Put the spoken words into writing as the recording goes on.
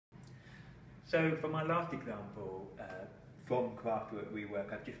So for my last example, from Kraftwerk,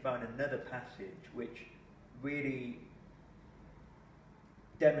 Re-werk, I've just found another passage which really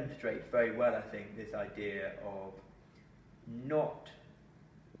demonstrates very well, I think, this idea of not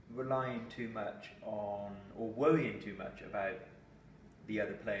relying too much on, or worrying too much about the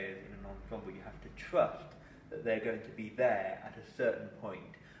other players in an ensemble. You have to trust that they're going to be there at a certain point.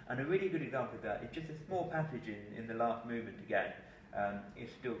 And a really good example of that is just a small passage in the last movement again.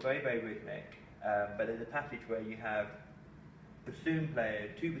 It's still very, very rhythmic, but there's a passage where you have bassoon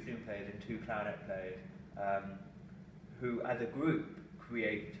players, two bassoon players and two clarinet players, who as a group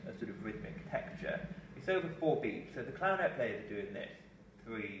create a sort of rhythmic texture. It's over 4 beats, so the clarinet players are doing this.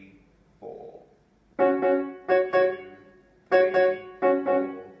 3, 4. 2, 3,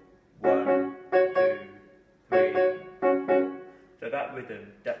 4. 1, 2, 3, 4. So that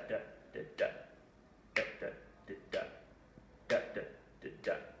rhythm, da da da da da da da da da da da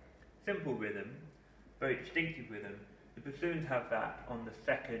da. Simple rhythm, very distinctive rhythm. The bassoons have that on the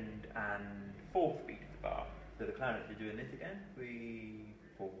 2nd and 4th beat of the bar. So the clarinets are doing this again. 3,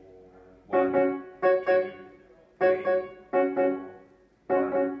 4, 1, 2, 3, 4, 1, 2, 3, 4.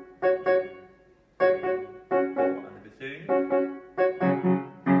 And the bassoons.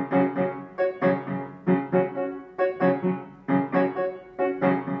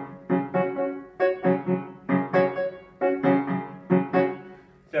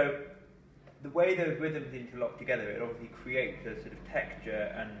 So the way those rhythms interlock together, it obviously creates a sort of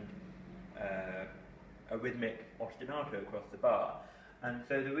texture and a rhythmic ostinato across the bar. And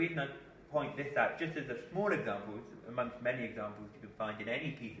so the reason I point this out, just as a small example, amongst many examples you can find in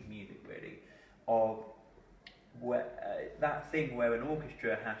any piece of music really, of where, that thing where an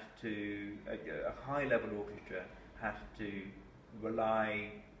orchestra has to, a high-level orchestra has to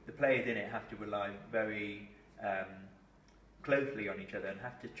rely, the players in it have to rely very closely on each other and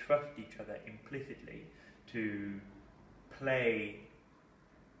have to trust each other implicitly to play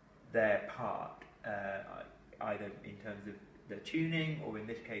their part, either in terms of their tuning or in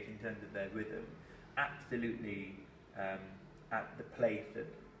this case in terms of their rhythm, absolutely at the place that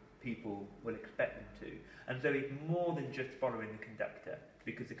people will expect them to. And so it's more than just following the conductor,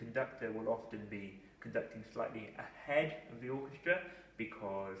 because the conductor will often be conducting slightly ahead of the orchestra,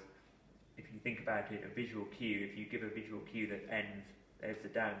 because if you think about it, a visual cue, if you give a visual cue that ends, there's the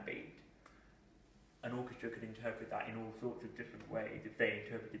downbeat, an orchestra could interpret that in all sorts of different ways if they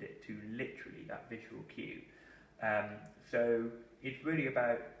interpreted it too literally, that visual cue. So it's really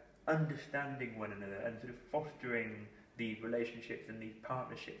about understanding one another and sort of fostering the relationships and these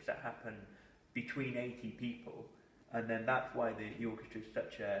partnerships that happen between 80 people. And then that's why the orchestra is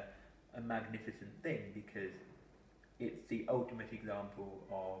such a magnificent thing, because it's the ultimate example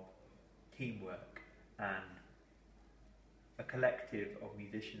of teamwork and a collective of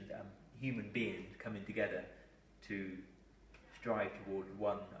musicians and human beings coming together to strive towards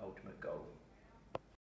one ultimate goal.